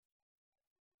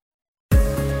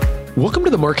Welcome to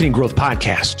the Marketing Growth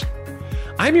Podcast.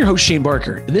 I'm your host, Shane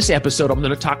Barker. In this episode, I'm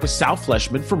going to talk with Sal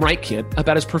Fleshman from RightKit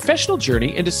about his professional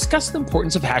journey and discuss the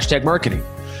importance of hashtag marketing.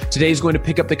 Today is going to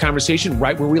pick up the conversation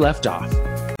right where we left off.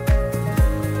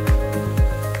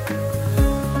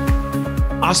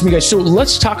 Awesome, you guys. So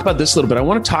let's talk about this a little bit. I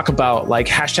want to talk about like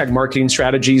hashtag marketing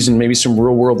strategies and maybe some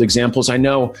real world examples. I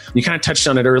know you kind of touched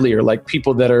on it earlier, like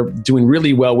people that are doing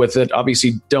really well with it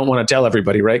obviously don't want to tell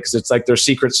everybody, right? Because it's like their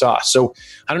secret sauce. So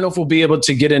I don't know if we'll be able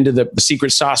to get into the secret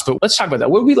sauce, but let's talk about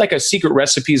that. What would be like a secret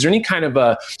recipe? Is there any kind of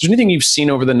is there anything you've seen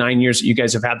over the 9 years that you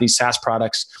guys have had these SaaS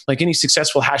products, like any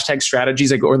successful hashtag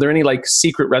strategies? Like, are there any like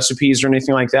secret recipes or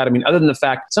anything like that? I mean, other than the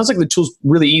fact, it sounds like the tool's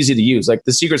really easy to use. Like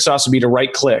the secret sauce would be to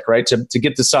right click, right? To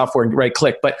get the software and right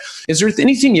click. But is there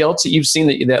anything else that you've seen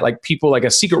that like people, like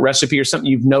a secret recipe or something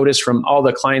you've noticed from all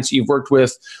the clients that you've worked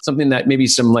with, something that maybe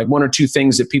some like one or two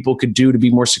things that people could do to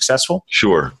be more successful?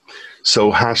 Sure.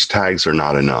 So hashtags are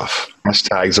not enough.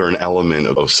 Hashtags are an element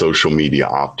of social media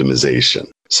optimization.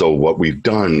 So what we've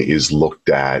done is looked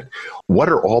at what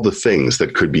are all the things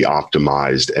that could be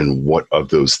optimized and what of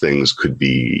those things could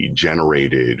be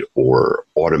generated or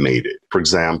automated. For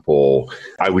example,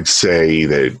 I would say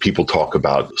that people talk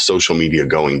about social media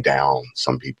going down.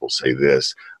 Some people say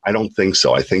this. I don't think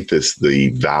so. I think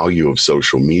the value of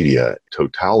social media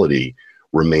totality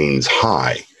remains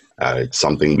high. It's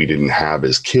something we didn't have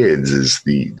as kids, is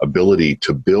the ability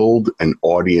to build an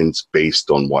audience based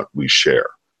on what we share.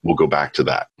 We'll go back to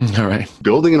that. All right.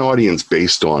 Building an audience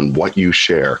based on what you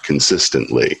share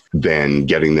consistently, then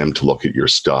getting them to look at your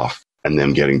stuff and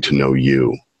them getting to know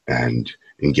you and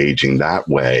engaging that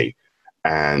way.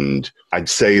 And I'd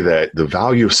say that the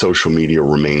value of social media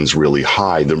remains really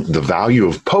high. The value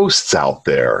of posts out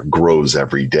there grows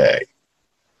every day.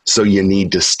 So you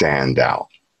need to stand out.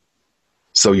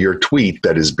 So your tweet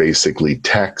that is basically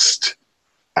text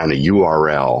and a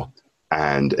URL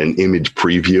and an image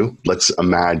preview. Let's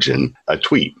imagine a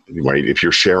tweet, right? If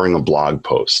you're sharing a blog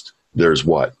post, there's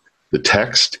what? The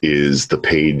text is the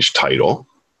page title.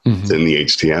 Mm-hmm. It's in the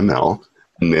HTML.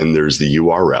 And then there's the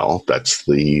URL. That's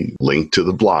the link to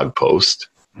the blog post.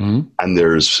 Mm-hmm. And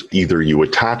there's either you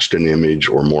attached an image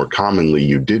or more commonly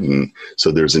you didn't.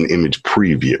 So there's an image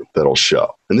preview that'll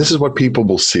show. And this is what people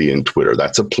will see in Twitter.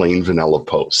 That's a plain vanilla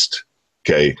post.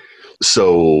 Okay.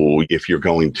 So if you're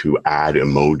going to add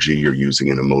emoji, you're using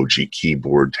an emoji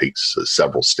keyboard, takes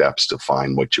several steps to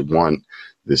find what you want.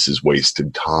 This is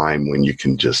wasted time when you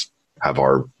can just have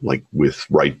like with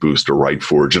RightBoost or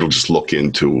RightForge, it'll just look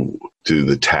into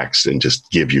the text and just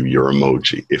give you your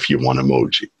emoji if you want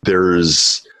emoji.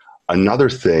 There's another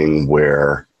thing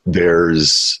where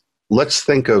let's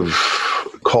think of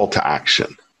call to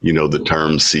action, the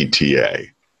term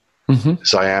CTA. Mm-hmm.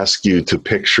 So I ask you to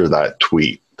picture that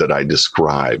tweet that I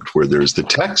described where there's the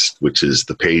text, which is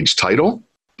the page title,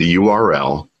 the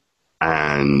URL,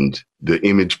 and the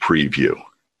image preview.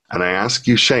 And I ask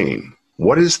you, Shane,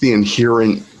 what is the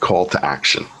inherent call to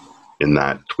action in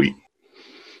that tweet?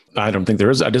 I don't think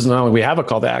there is. It doesn't know we have a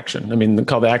call to action. I mean, the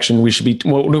call to action,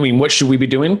 what should we be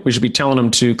doing? We should be telling them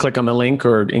to click on the link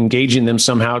or engaging them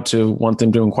somehow to want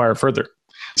them to inquire further.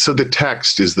 So the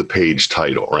text is the page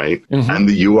title, right? Mm-hmm. And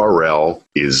the URL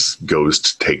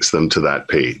takes them to that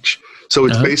page. So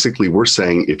it's basically, we're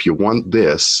saying, if you want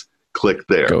this, click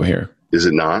there. Go here. Is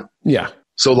it not? Yeah.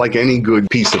 So like any good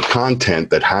piece of content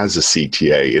that has a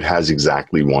CTA, it has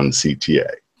exactly one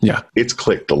CTA. Yeah. It's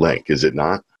click the link, is it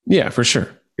not? Yeah, for sure.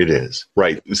 It is.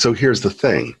 Right. So here's the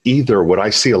thing. Either what I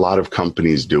see a lot of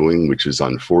companies doing, which is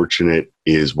unfortunate,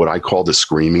 is what I call the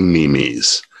screaming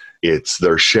memes.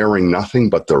 They're sharing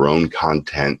nothing but their own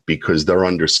content because their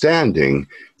understanding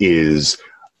is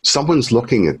someone's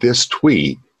looking at this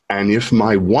tweet, and if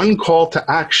my one call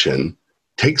to action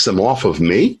takes them off of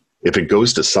me, if it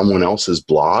goes to someone else's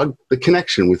blog, the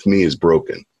connection with me is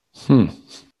broken.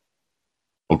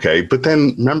 Okay, but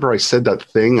then remember I said that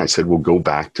thing, I said, we'll go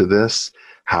back to this,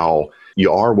 how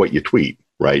you are what you tweet,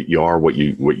 right? You are what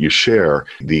you share,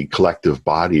 the collective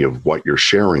body of what you're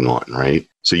sharing on, right?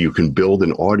 So you can build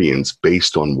an audience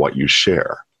based on what you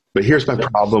share. But here's my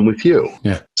problem with you.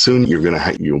 Yeah. Soon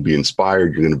you'll be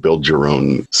inspired. You're going to build your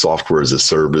own software as a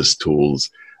service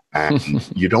tools. And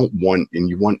you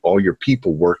want all your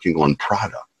people working on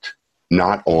product,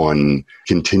 not on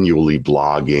continually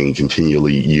blogging,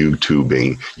 continually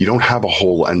YouTubing. You don't have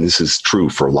and this is true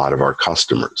for a lot of our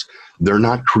customers. They're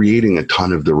not creating a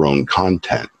ton of their own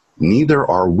content. Neither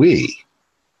are we.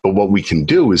 But what we can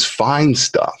do is find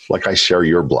stuff, like I share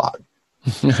your blog.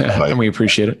 And we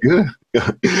appreciate it.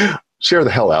 Yeah. Share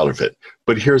the hell out of it.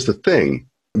 But here's the thing.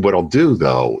 What I'll do,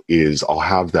 though, is I'll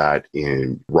have that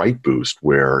in Rightboost,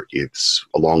 where it's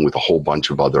along with a whole bunch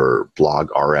of other blog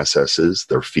RSSs,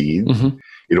 their feeds. Mm-hmm.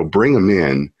 It'll bring them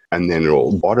in, and then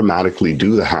it'll automatically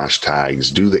do the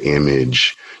hashtags, do the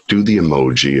image, do the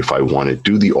emoji if I want it,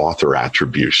 do the author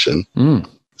attribution.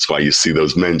 That's why you see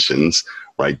those mentions,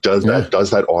 right? Does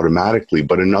that automatically.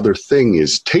 But another thing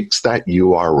is takes that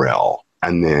URL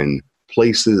and then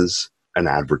places an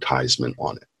advertisement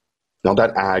on it. Now,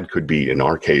 that ad could be, in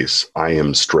our case, I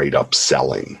am straight up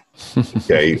selling.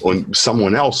 Okay. Or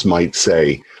someone else might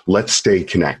say, let's stay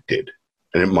connected.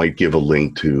 And it might give a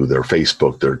link to their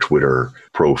Facebook, their Twitter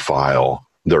profile,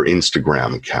 their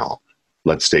Instagram account.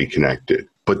 Let's stay connected.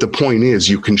 But the point is,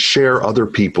 you can share other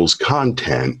people's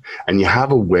content and you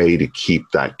have a way to keep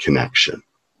that connection.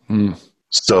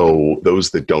 So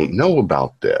those that don't know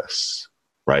about this,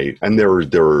 right? And there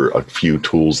are a few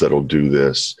tools that'll do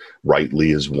this.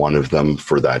 Rightly is one of them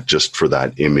for that, just for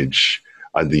that image,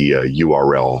 the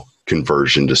URL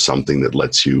conversion to something that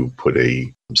lets you put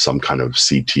some kind of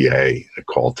CTA, a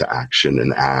call to action,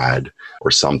 an ad or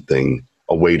something,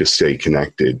 a way to stay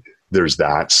connected. There's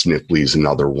that. Sniply is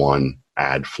another one.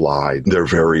 AdFly. There are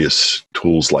various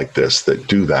tools like this that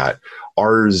do that.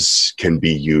 Ours can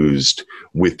be used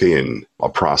within a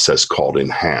process called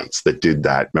Enhance that did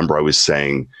that. Remember, I was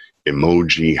saying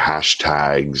emoji,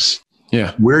 hashtags.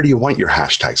 Yeah. Where do you want your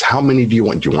hashtags? How many do you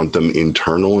want? Do you want them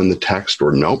internal in the text,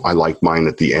 or nope, I like mine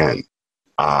at the end?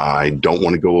 I don't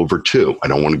want to go over 2. I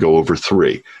don't want to go over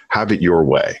 3. Have it your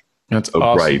way. That's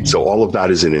awesome. Right. So all of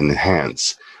that is in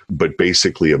Enhance. But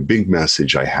basically, a big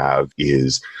message I have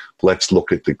is let's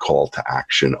look at the call to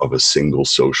action of a single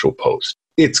social post.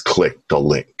 It's click the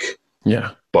link.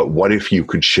 Yeah. But what if you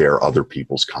could share other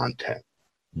people's content?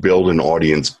 Build an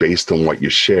audience based on what you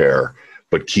share,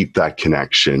 but keep that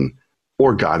connection,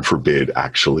 or God forbid,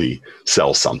 actually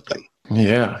sell something.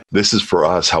 Yeah. This is for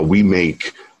us how we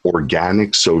make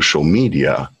organic social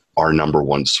media our number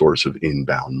one source of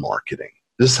inbound marketing.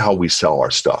 This is how we sell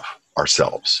our stuff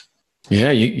ourselves.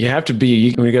 Yeah, you have to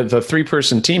be, when you got the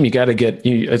 3-person team, you got to get,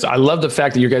 I love the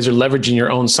fact that you guys are leveraging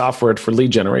your own software for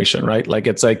lead generation, right? Like,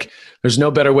 it's like, there's no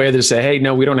better way to say, hey,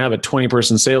 no, we don't have a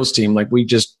 20-person sales team. Like, we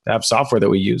just have software that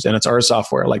we use and it's our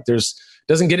software. Like,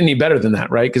 doesn't get any better than that,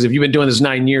 right? Because if you've been doing this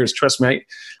 9 years, trust me,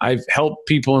 I've helped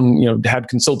people and, had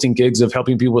consulting gigs of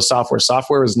helping people with software.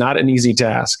 Software is not an easy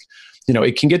task.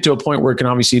 It can get to a point where it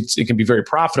can be very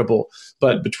profitable,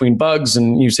 but between bugs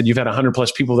and you said you've had 100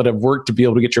 plus people that have worked to be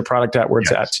able to get your product out where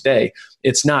it's at today,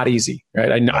 it's not easy,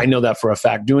 right? I know that for a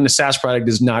fact. Doing a SaaS product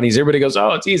is not easy. Everybody goes,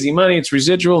 oh, it's easy money, it's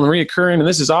residual and reoccurring, and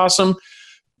this is awesome.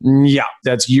 Yeah,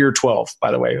 that's year 12,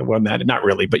 by the way. Well, not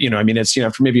really, but it's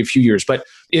after maybe a few years, but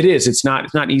it's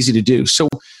not easy to do. So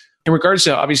in regards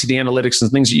to obviously the analytics and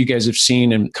things that you guys have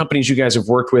seen and companies you guys have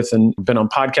worked with and been on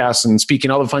podcasts and speaking,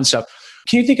 all the fun stuff,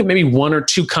 can you think of maybe 1 or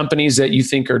 2 companies that you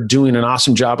think are doing an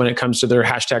awesome job when it comes to their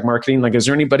hashtag marketing? Like, is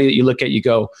there anybody that you look at, you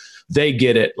go, they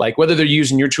get it? Like, whether they're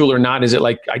using your tool or not, is it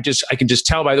like, I can just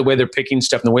tell by the way they're picking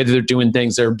stuff and the way that they're doing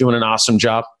things, they're doing an awesome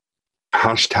job?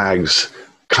 Hashtags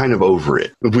kind of over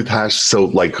it with so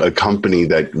like a company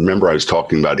that, remember I was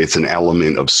talking about, it's an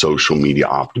element of social media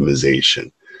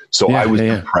optimization. So I was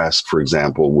impressed, for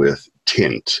example, with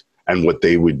Tint and what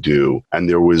they would do. And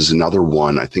there was another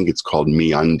one, I think it's called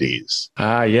MeUndies.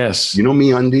 Ah, yes. You know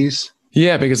MeUndies?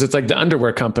 Yeah, because it's like the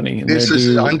underwear company. This is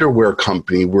an underwear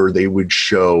company where they would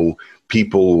show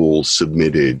people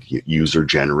submitted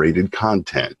user-generated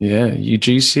content. Yeah,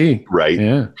 UGC. Right?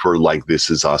 Yeah. For like, this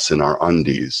is us in our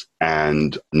undies.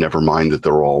 And never mind that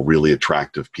they're all really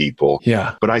attractive people.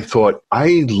 Yeah. But I thought,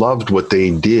 I loved what they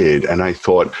did. And I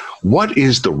thought, what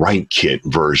is the Right Kit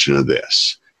version of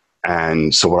this?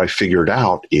 And so what I figured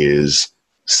out is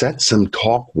set some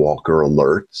TalkWalker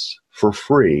alerts for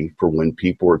free for when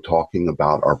people are talking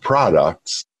about our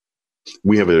products.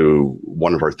 We have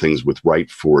one of our things with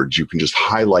Rightforge, you can just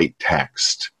highlight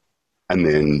text and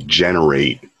then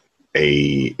generate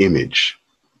a image,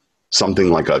 something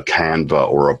like a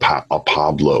Canva or a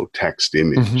Pablo text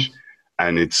image. Mm-hmm.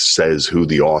 And it says who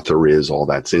the author is, all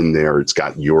that's in there. It's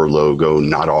got your logo,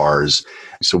 not ours.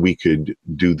 So we could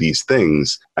do these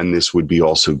things. And this would be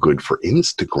also good for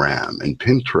Instagram and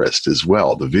Pinterest as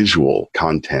well, the visual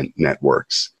content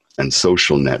networks and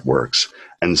social networks.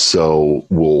 And so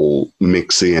we'll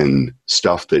mix in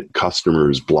stuff that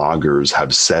customers, bloggers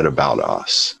have said about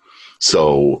us.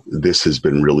 So this has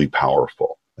been really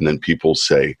powerful. And then people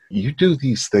say, you do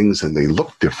these things and they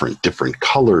look different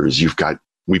colors.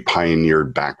 We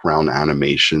pioneered background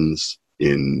animations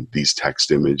in these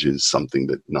text images, something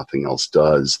that nothing else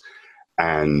does.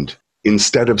 And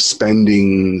instead of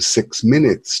spending 6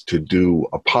 minutes to do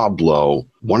a Pablo,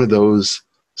 one of those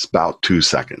is about 2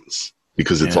 seconds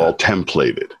because it's all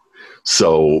templated.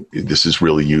 So this is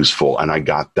really useful. And I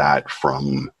got that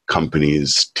from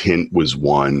companies. Tint was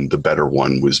one. The better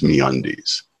one was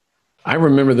MeUndies. I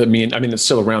remember that it's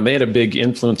still around. They had a big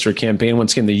influencer campaign.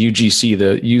 Once again, the UGC,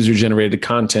 the user generated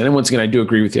content. And once again, I do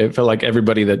agree with you. I felt like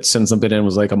everybody that sent something in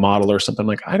was like a model or something.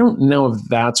 Like, I don't know if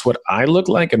that's what I look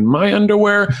like in my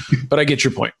underwear, but I get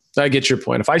your point.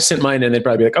 If I sent mine in, they'd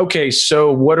probably be like, okay, so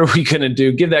what are we going to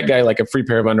do? Give that guy like a free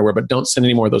pair of underwear, but don't send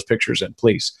any more of those pictures in,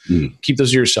 please. Keep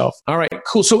those to yourself. All right,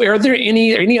 cool. So are there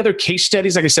any other case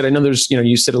studies? Like I said, I know there's,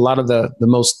 you said a lot of the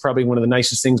most, probably one of the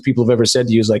nicest things people have ever said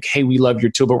to you is like, hey, we love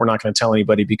your tool, but we're not going to tell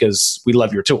anybody because we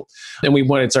love your tool. And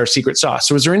it's our secret sauce.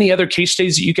 So is there any other case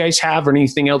studies that you guys have or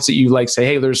anything else that you like say,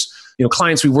 hey, there's,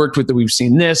 clients we've worked with that we've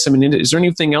seen this? I mean, is there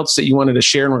anything else that you wanted to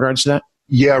share in regards to that?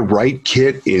 Yeah,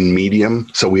 WriteKit in Medium.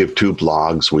 So we have 2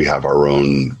 blogs. We have our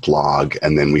own blog,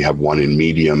 and then we have one in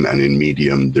Medium. And in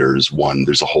Medium, there's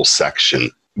a whole section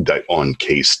on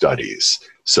case studies.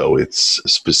 So it's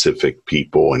specific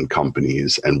people and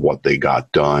companies and what they got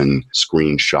done,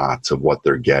 screenshots of what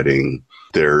they're getting.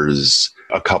 There's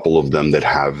a couple of them that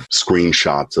have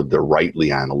screenshots of their Rightly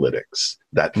analytics.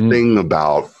 That thing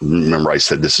about, remember I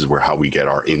said this is how we get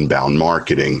our inbound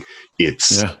marketing.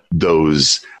 It's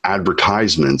those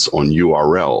advertisements on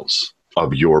URLs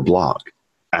of your blog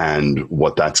and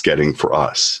what that's getting for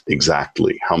us.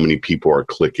 Exactly. How many people are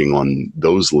clicking on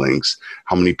those links?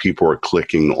 How many people are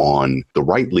clicking on the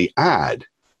Rightly ad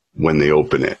when they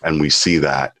open it? And we see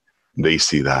that. They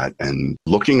see that. And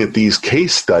looking at these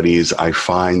case studies, I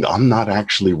find I'm not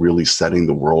actually really setting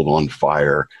the world on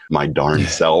fire my darn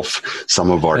self. Some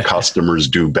of our customers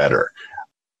do better.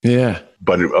 Yeah.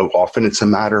 But often it's a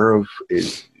matter of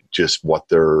just what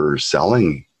they're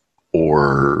selling,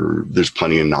 or there's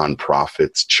plenty of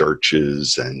nonprofits,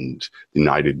 churches, and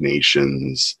United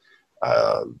Nations,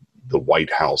 the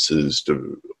White House's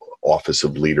Office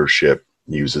of Leadership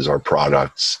uses our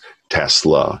products,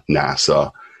 Tesla,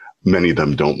 NASA. Many of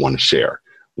them don't want to share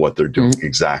what they're doing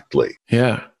exactly.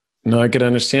 Yeah. No, I can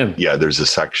understand. Yeah, there's a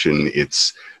section.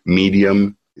 It's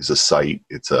Medium is a site.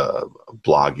 It's a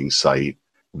blogging site.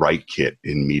 WriteKit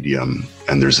in Medium,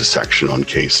 and there's a section on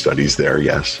case studies there.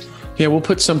 Yes. Yeah, we'll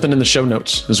put something in the show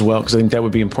notes as well, because I think that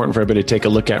would be important for everybody to take a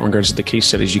look at in regards to the case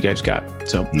studies you guys got.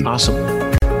 So awesome.